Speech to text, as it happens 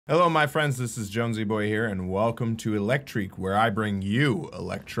Hello, my friends. This is Jonesy Boy here, and welcome to Electric, where I bring you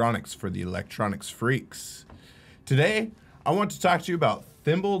electronics for the electronics freaks. Today, I want to talk to you about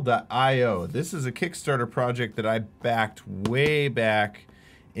Thimble.io. This is a Kickstarter project that I backed way back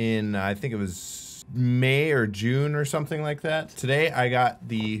in, I think it was May or June or something like that. Today, I got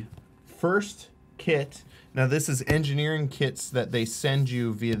the first kit. Now, this is engineering kits that they send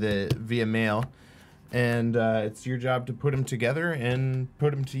you via mail. And it's your job to put them together and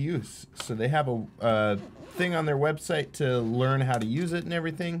put them to use. So they have a thing on their website to learn how to use it and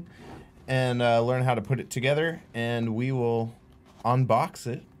everything, and learn how to put it together, and we will unbox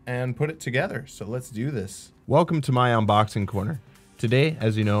it and put it together. So let's do this. Welcome to my unboxing corner. Today,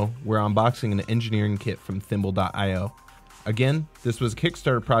 as you know, we're unboxing an engineering kit from Thimble.io. Again, this was a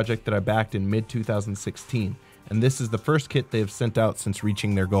Kickstarter project that I backed in mid-2016. And this is the first kit they've sent out since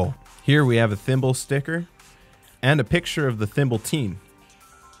reaching their goal. Here we have a Thimble sticker and a picture of the Thimble team.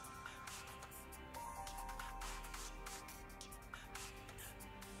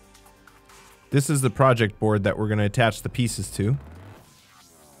 This is the project board that we're going to attach the pieces to.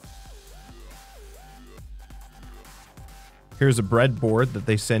 Here's a breadboard that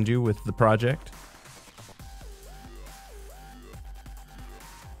they send you with the project.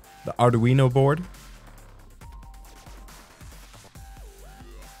 The Arduino board.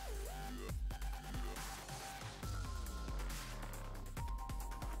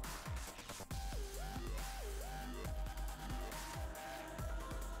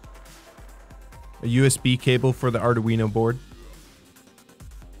 A USB cable for the Arduino board.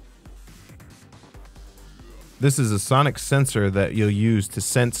 This is a sonic sensor that you'll use to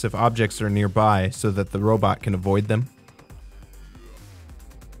sense if objects are nearby so that the robot can avoid them.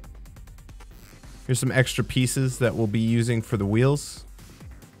 Here's some extra pieces that we'll be using for the wheels.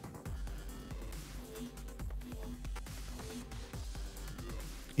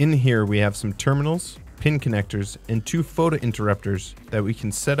 In here we have some terminals, pin connectors, and 2 photo interrupters that we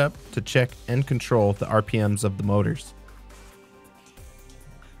can set up to check and control the RPMs of the motors.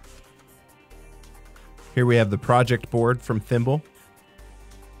 Here we have the project board from Thimble.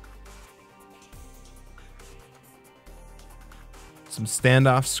 Some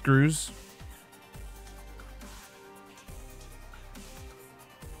standoff screws.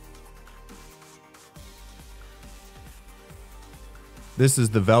 This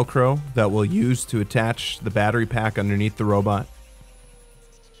is the Velcro that we'll use to attach the battery pack underneath the robot.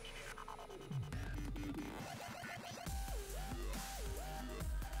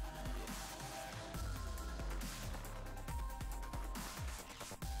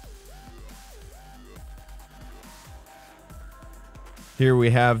 Here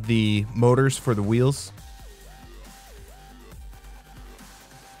we have the motors for the wheels.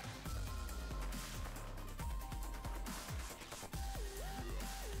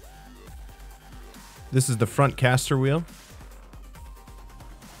 This is the front caster wheel.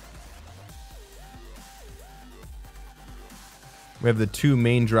 We have the 2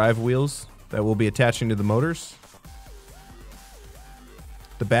 main drive wheels that we'll be attaching to the motors.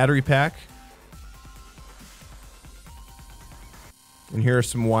 The battery pack. And here are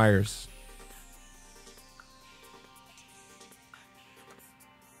some wires.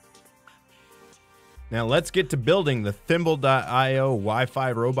 Now let's get to building the Thimble.io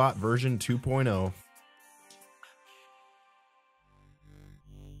Wi-Fi Robot version 2.0.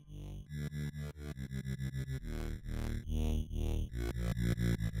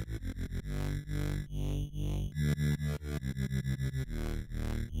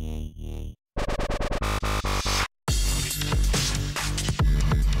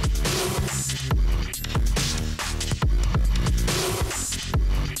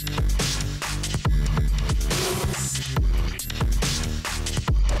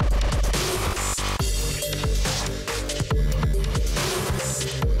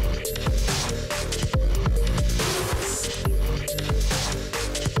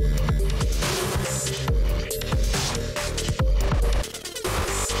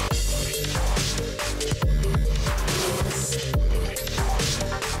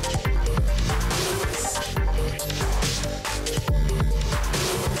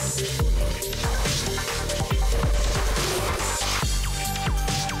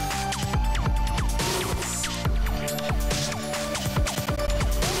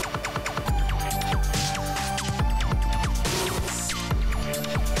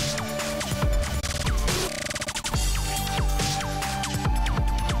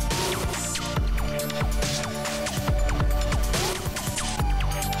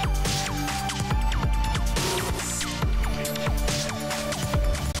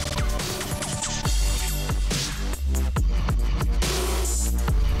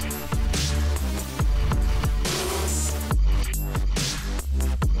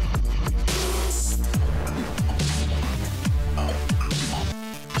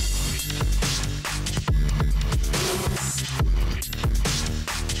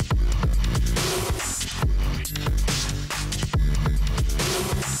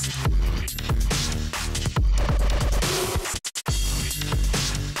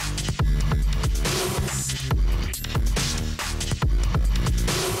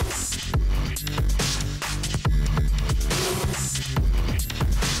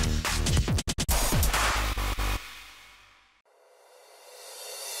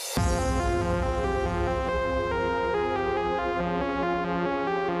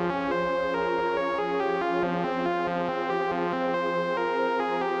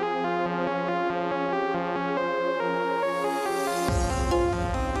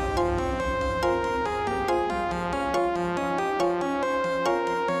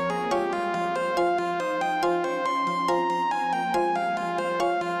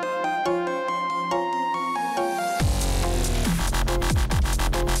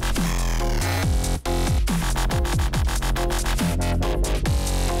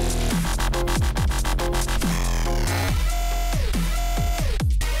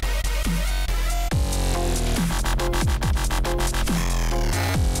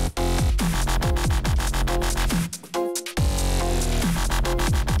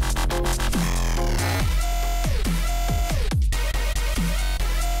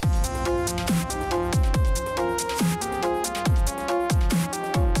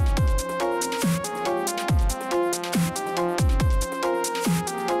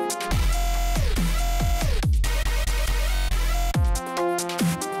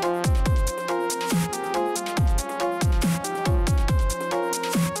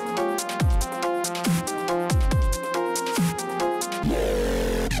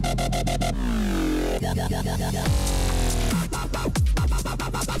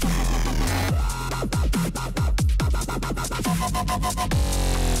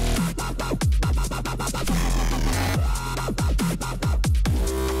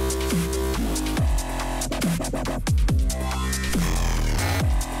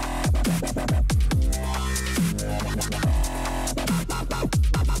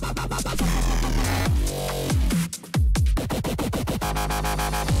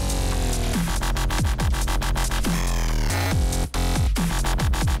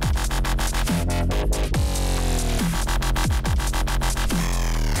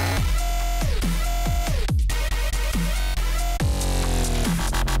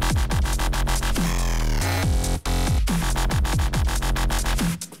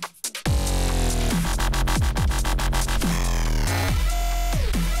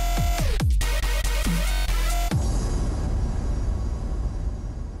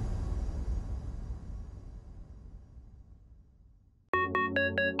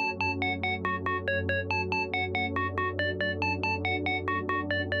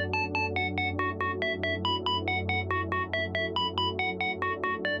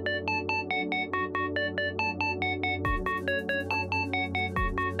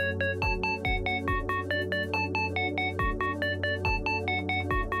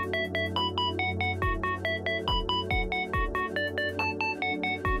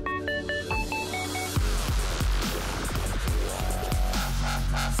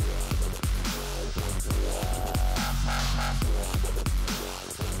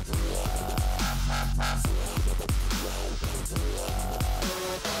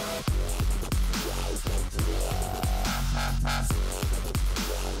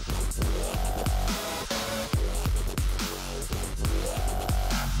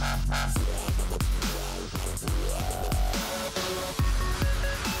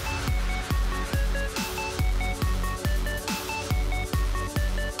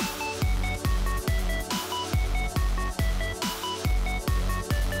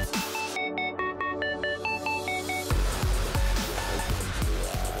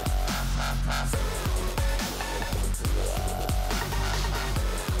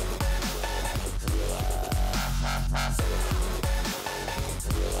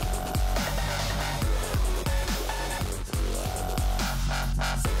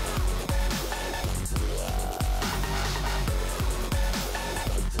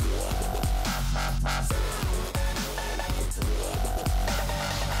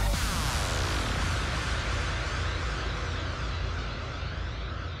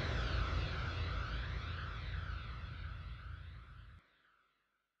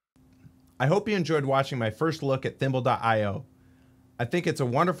 I hope you enjoyed watching my first look at Thimble.io. I think it's a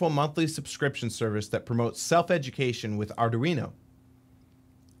wonderful monthly subscription service that promotes self-education with Arduino.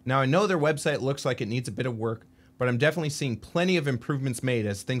 Now I know their website looks like it needs a bit of work, but I'm definitely seeing plenty of improvements made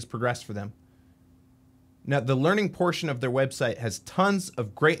as things progress for them. Now the learning portion of their website has tons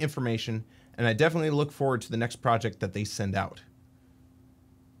of great information, and I definitely look forward to the next project that they send out.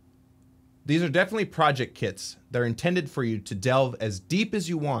 These are definitely project kits that are intended for you to delve as deep as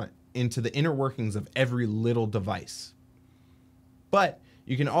you want into the inner workings of every little device. But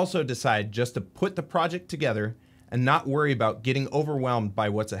you can also decide just to put the project together and not worry about getting overwhelmed by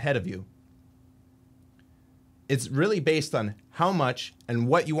what's ahead of you. It's really based on how much and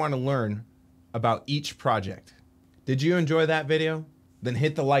what you want to learn about each project. Did you enjoy that video? Then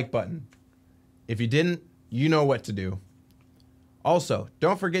hit the like button. If you didn't, you know what to do. Also,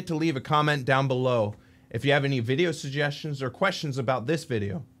 don't forget to leave a comment down below if you have any video suggestions or questions about this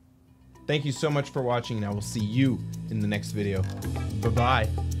video. Thank you so much for watching, and I will see you in the next video.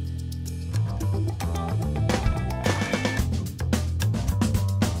 Bye-bye.